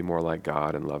we can be more like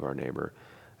God and love our neighbor.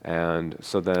 And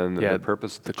so then the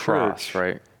purpose of the cross, church,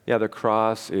 right? Yeah, the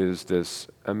cross is this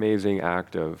amazing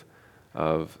act of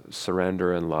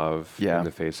surrender and love in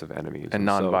the face of enemies. And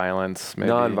nonviolence,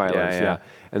 maybe. Nonviolence, yeah.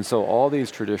 And so all these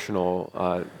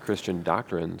traditional Christian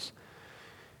doctrines,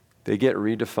 they get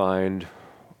redefined,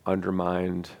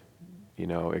 undermined,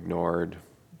 ignored,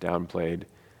 downplayed.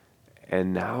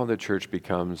 And now the church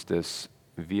becomes this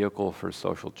vehicle for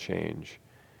social change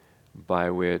by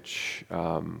which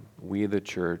we, the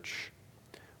church,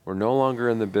 we're no longer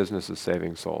in the business of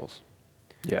saving souls.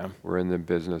 Yeah. We're in the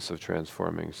business of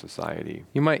transforming society.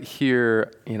 You might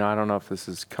hear, I don't know if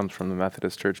this comes from the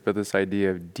Methodist Church, but this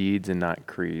idea of deeds and not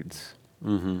creeds.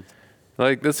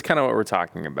 Like, this is kind of what we're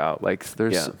talking about. Like,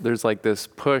 there's like this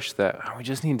push that we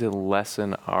just need to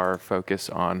lessen our focus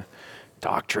on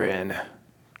doctrine,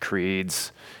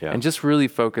 creeds, and just really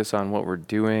focus on what we're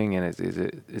doing. And is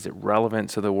it relevant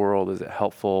to the world? Is it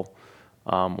helpful?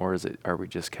 Or are we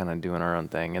just kind of doing our own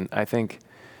thing? And I think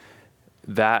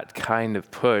that kind of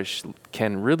push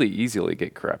can really easily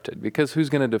get corrupted, because who's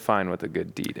going to define what a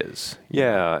good deed is?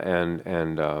 Yeah,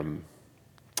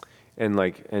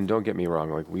 and don't get me wrong,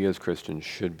 like, we as Christians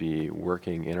should be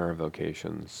working in our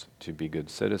vocations to be good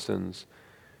citizens,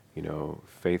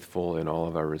 faithful in all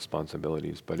of our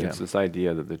responsibilities. But it's this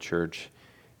idea that the church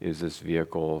is this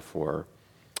vehicle for,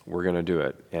 we're going to do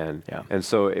it. And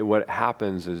so what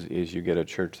happens is you get a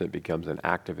church that becomes an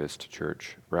activist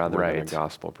church rather than a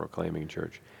gospel proclaiming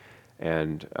church.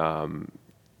 And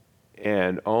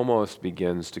almost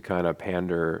begins to kind of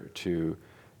pander to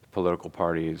political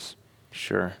parties.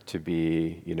 Sure. To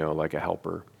be, like a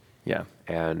helper. Yeah.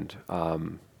 And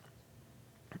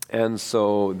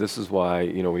so this is why,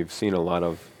 we've seen a lot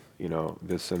of,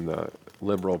 this in the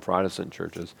liberal Protestant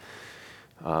churches,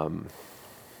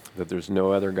 that there's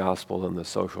no other gospel than the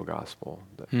social gospel.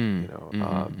 And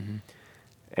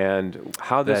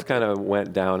how this kind of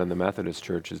went down in the Methodist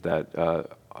Church is that,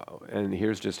 and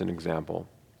here's just an example.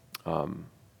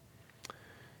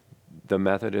 The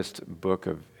Methodist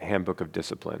Handbook of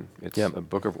Discipline, it's a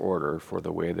book of order for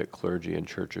the way that clergy and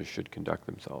churches should conduct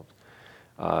themselves,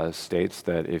 states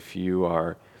that if you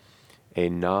are a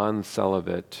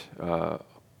non-celibate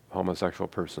homosexual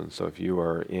person, so if you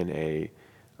are in a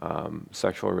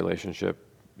sexual relationship,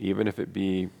 even if it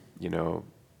be,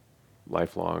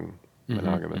 lifelong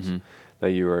monogamous,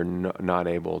 that you are not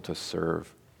able to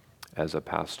serve as a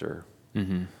pastor.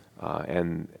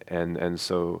 And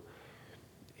so,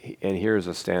 and here's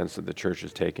a stance that the church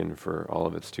has taken for all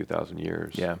of its 2,000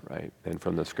 years, right? And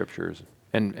from the scriptures.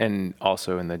 And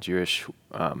also in the Jewish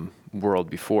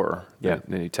world before the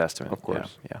New Testament. Of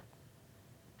course. Yeah.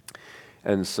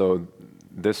 And so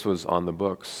this was on the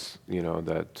books,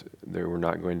 that there were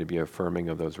not going to be affirming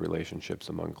of those relationships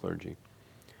among clergy.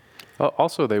 Well,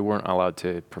 also, they weren't allowed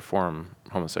to perform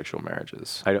homosexual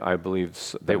marriages. I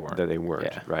believe they weren't. That they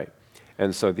weren't, right.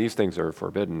 And so these things are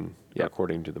forbidden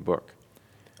according to the book.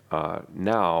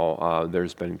 Now,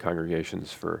 there's been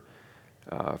congregations for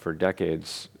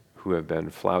decades who have been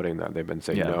flouting that. They've been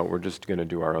saying, no, we're just going to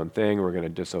do our own thing. We're going to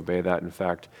disobey that. In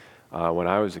fact, when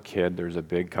I was a kid, there's a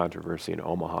big controversy in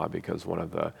Omaha because one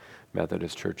of the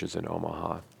Methodist churches in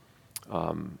Omaha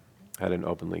had an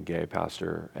openly gay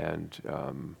pastor.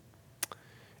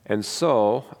 And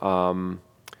so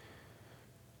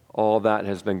all that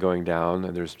has been going down,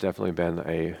 and there's definitely been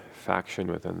a faction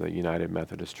within the United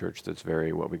Methodist Church that's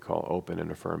very what we call open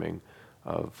and affirming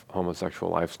of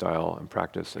homosexual lifestyle and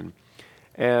practice.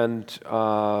 And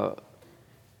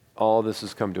all this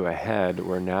has come to a head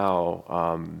where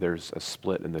now there's a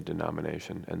split in the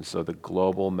denomination. And so the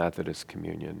Global Methodist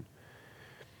Communion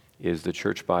is the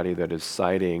church body that is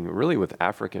siding really with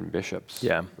African bishops,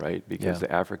 right? Because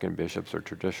the African bishops are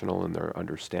traditional in their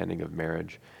understanding of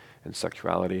marriage and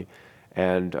sexuality.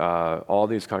 And all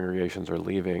these congregations are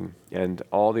leaving, and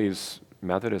all these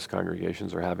Methodist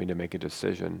congregations are having to make a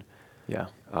decision. Yeah.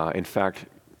 In fact,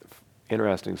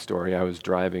 interesting story, I was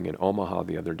driving in Omaha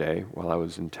the other day while I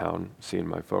was in town seeing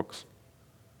my folks.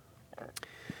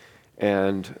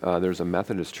 And there's a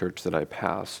Methodist church that I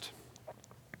passed.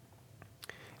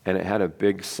 And it had a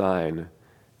big sign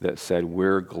that said,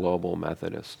 "We're Global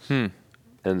Methodists."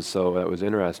 And so that was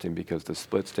interesting because the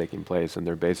split's taking place, and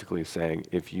they're basically saying,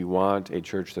 if you want a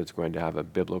church that's going to have a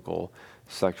biblical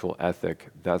sexual ethic,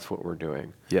 that's what we're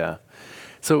doing. Yeah.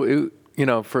 So,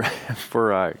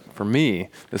 for me,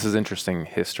 this is interesting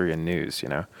history and news,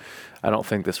 I don't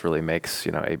think this really makes,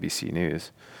 ABC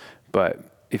News. But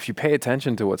if you pay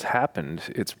attention to what's happened,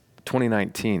 it's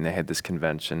 2019, they had this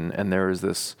convention, and there was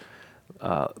this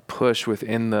push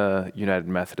within the United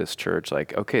Methodist Church,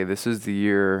 like, okay, this is the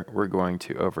year we're going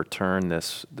to overturn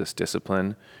this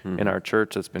discipline in our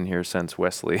church that's been here since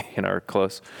Wesley,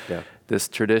 this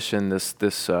tradition, this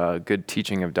good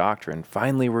teaching of doctrine.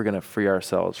 Finally, we're going to free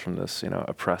ourselves from this,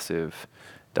 oppressive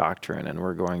doctrine, and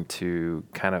we're going to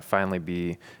kind of finally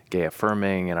be gay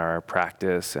affirming in our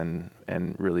practice and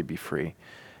really be free.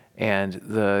 And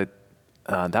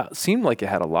that seemed like it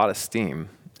had a lot of steam.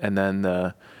 And then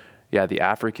the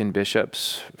African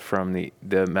bishops from the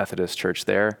Methodist Church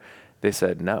there, they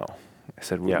said no. They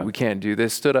said, we can't do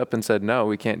this. Stood up and said, no,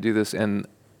 we can't do this. And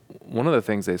one of the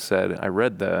things they said, I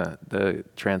read the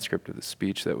transcript of the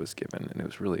speech that was given, and it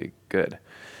was really good.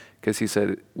 Because he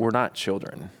said, we're not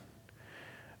children.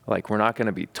 Like, we're not going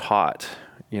to be taught,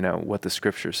 what the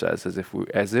Scripture says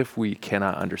as if we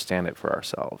cannot understand it for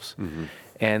ourselves. Mm-hmm.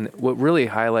 And what really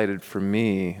highlighted for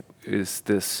me is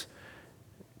this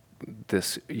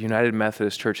United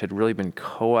Methodist Church had really been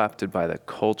co-opted by the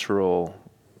cultural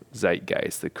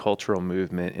zeitgeist, the cultural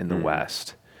movement in the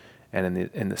West and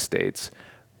in the States.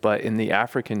 But in the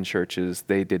African churches,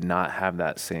 they did not have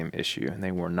that same issue, and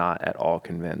they were not at all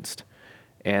convinced.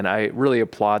 And I really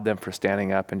applaud them for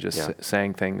standing up and just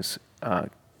saying things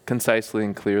concisely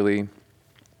and clearly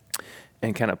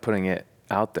and kind of putting it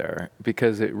out there,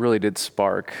 because it really did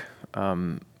spark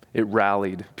it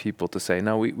rallied people to say,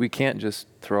 no, we can't just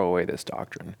throw away this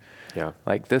doctrine. Yeah.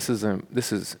 Like, this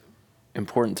is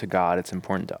important to God. It's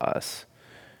important to us.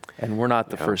 And we're not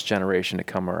the first generation to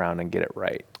come around and get it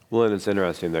right. Well, and it's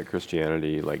interesting that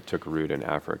Christianity took root in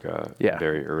Africa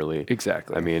very early.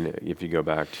 Exactly. I mean, if you go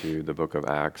back to the book of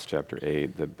Acts, chapter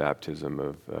 8, the baptism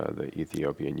of the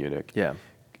Ethiopian eunuch,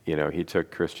 he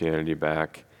took Christianity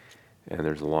back, and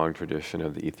there's a long tradition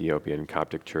of the Ethiopian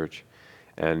Coptic church.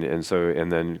 And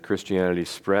then Christianity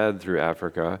spread through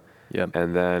Africa,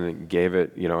 and then gave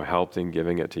it, helped in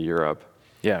giving it to Europe.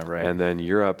 Yeah, right. And then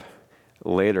Europe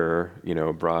later,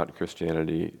 brought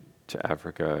Christianity to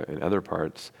Africa and other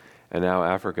parts, and now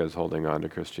Africa is holding on to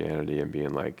Christianity and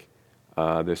being like,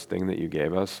 this thing that you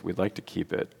gave us, we'd like to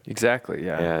keep it. Exactly,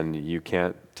 yeah. And you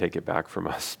can't take it back from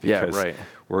us because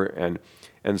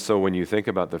and so when you think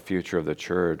about the future of the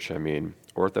church, I mean,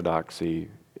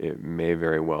 orthodoxy, it may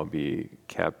very well be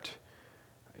kept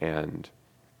and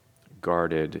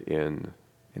guarded in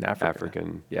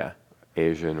African,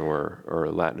 Asian, or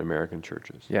Latin American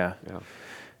churches. Yeah.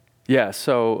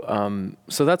 So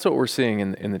that's what we're seeing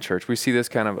in the church. We see this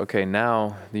kind of, okay,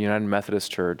 now the United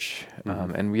Methodist Church,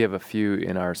 and we have a few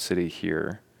in our city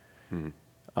here.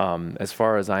 As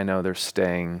far as I know, they're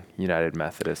staying United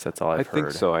Methodist. That's all I've heard. I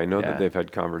think so. I know that they've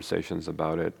had conversations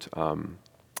about it.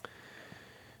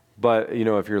 But,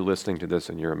 if you're listening to this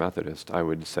and you're a Methodist, I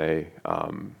would say,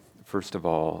 first of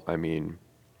all, I mean,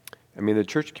 the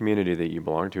church community that you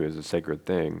belong to is a sacred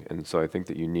thing. And so I think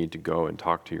that you need to go and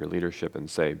talk to your leadership and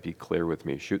say, be clear with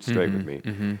me, shoot straight with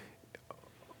me.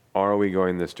 Are we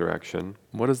going this direction?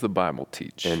 What does the Bible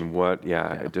teach? And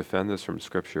defend this from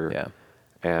Scripture. Yeah.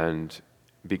 And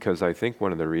because I think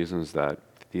one of the reasons that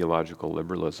theological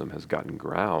liberalism has gotten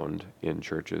ground in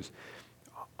churches,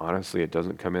 honestly, it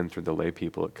doesn't come in through the lay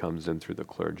people, it comes in through the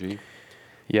clergy.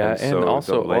 Yeah, and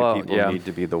also the lay people need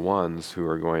to be the ones who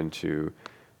are going to,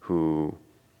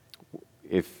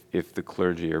 if the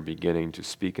clergy are beginning to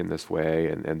speak in this way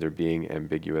and they're being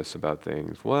ambiguous about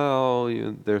things,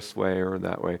 this way or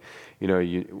that way,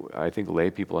 I think lay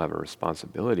people have a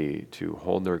responsibility to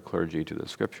hold their clergy to the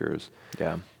Scriptures.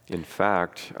 Yeah. In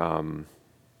fact,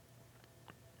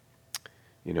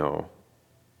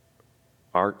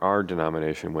 our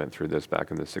denomination went through this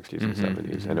back in the 60s and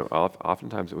 70s, and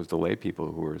oftentimes it was the lay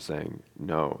people who were saying,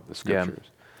 no, the Scriptures.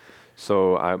 Yeah.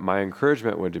 So my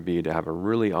encouragement would be to have a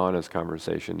really honest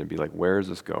conversation to be like, where is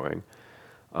this going?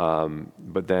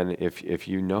 But then if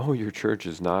your church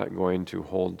is not going to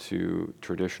hold to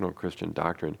traditional Christian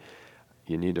doctrine,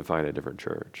 you need to find a different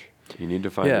church. You need to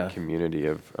find a community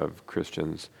of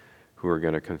Christians who are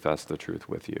going to confess the truth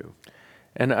with you.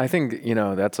 And I think,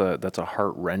 that's a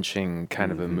heart-wrenching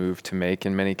kind of a move to make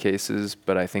in many cases,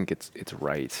 but I think it's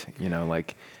right.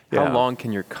 How long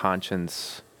can your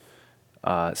conscience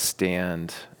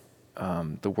stand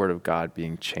the Word of God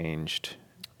being changed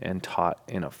and taught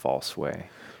in a false way?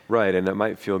 Right, and it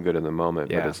might feel good in the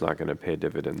moment, Yeah. but it's not going to pay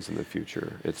dividends in the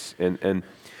future. And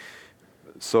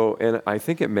I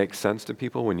think it makes sense to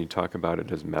people when you talk about it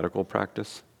as medical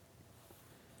practice.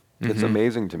 It's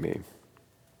amazing to me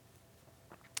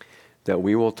that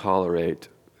we will tolerate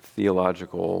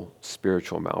theological,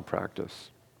 spiritual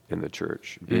malpractice in the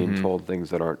church, being told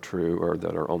things that aren't true or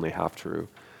that are only half true.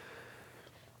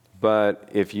 But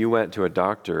if you went to a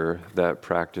doctor that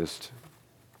practiced,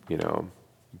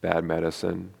 bad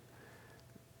medicine,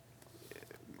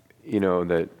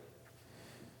 that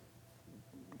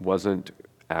wasn't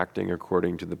acting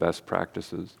according to the best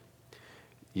practices,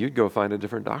 you'd go find a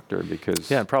different doctor because...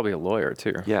 Yeah, and probably a lawyer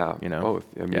too. Yeah, both.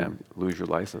 Lose your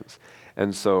license.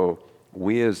 And so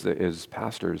we as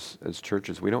pastors, as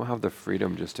churches, we don't have the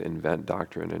freedom just to invent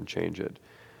doctrine and change it.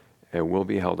 And we'll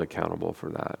be held accountable for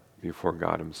that before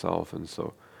God himself. And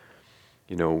so,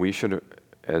 we should,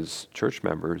 as church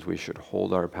members, we should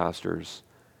hold our pastors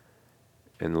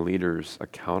and leaders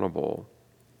accountable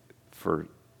for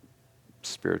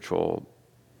spiritual,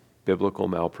 biblical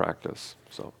malpractice.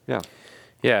 So, yeah.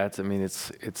 Yeah,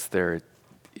 it's their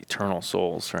eternal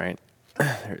souls, right?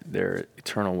 their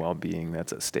eternal well-being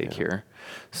that's at stake here.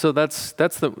 So that's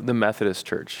the Methodist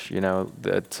Church.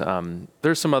 That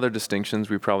there's some other distinctions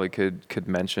we probably could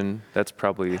mention. That's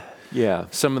probably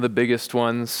some of the biggest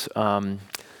ones.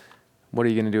 What are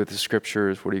you going to do with the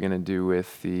scriptures? What are you going to do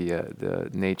with the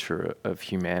nature of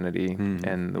humanity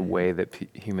and the way that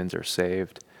humans are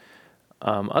saved?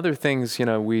 Other things,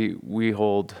 we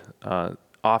hold.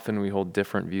 Often we hold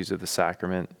different views of the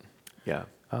sacrament. Yeah.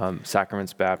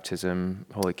 Sacraments, baptism,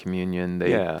 Holy Communion.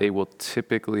 They will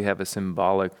typically have a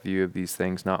symbolic view of these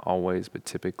things, not always, but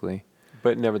typically.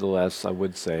 But nevertheless, I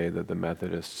would say that the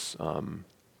Methodists,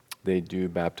 they do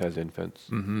baptize infants.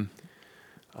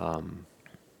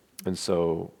 And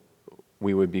so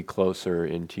we would be closer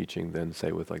in teaching than,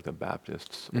 say, with like the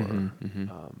Baptists or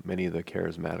many of the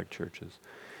charismatic churches.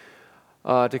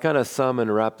 To kind of sum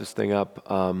and wrap this thing up,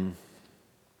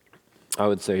 I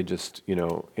would say just, in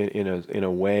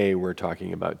a way, we're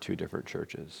talking about two different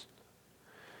churches.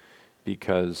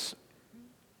 Because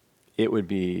it would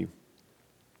be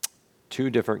two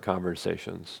different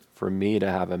conversations for me to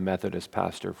have a Methodist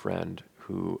pastor friend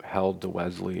who held to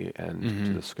Wesley and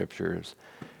to the scriptures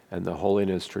and the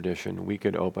holiness tradition. We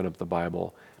could open up the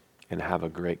Bible and have a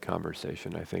great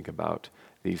conversation, I think, about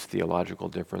these theological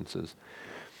differences.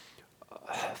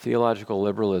 Theological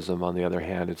liberalism, on the other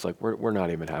hand, it's like we're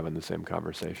not even having the same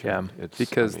conversation. Yeah, it's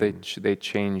because they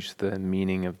change the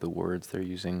meaning of the words they're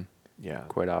using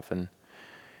quite often.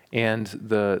 And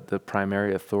the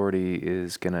primary authority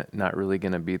is not really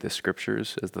gonna be the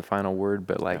scriptures as the final word,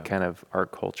 but kind of our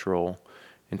cultural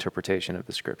interpretation of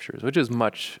the scriptures, which is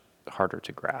much harder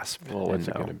to grasp. Well, what's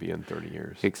it going to be in 30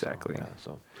 years? Exactly.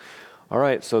 So, all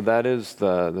right, so that is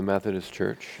the Methodist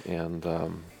Church, and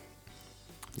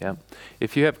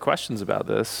if you have questions about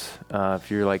this,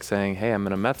 if you're like saying, hey, I'm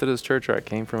in a Methodist church or I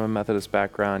came from a Methodist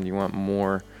background, you want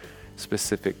more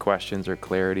specific questions or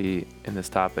clarity in this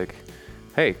topic,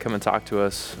 hey, come and talk to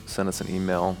us, send us an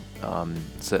email,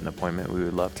 set an appointment. We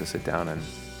would love to sit down and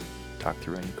talk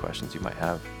through any questions you might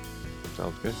have.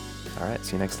 Sounds good. All right,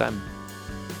 see you next time.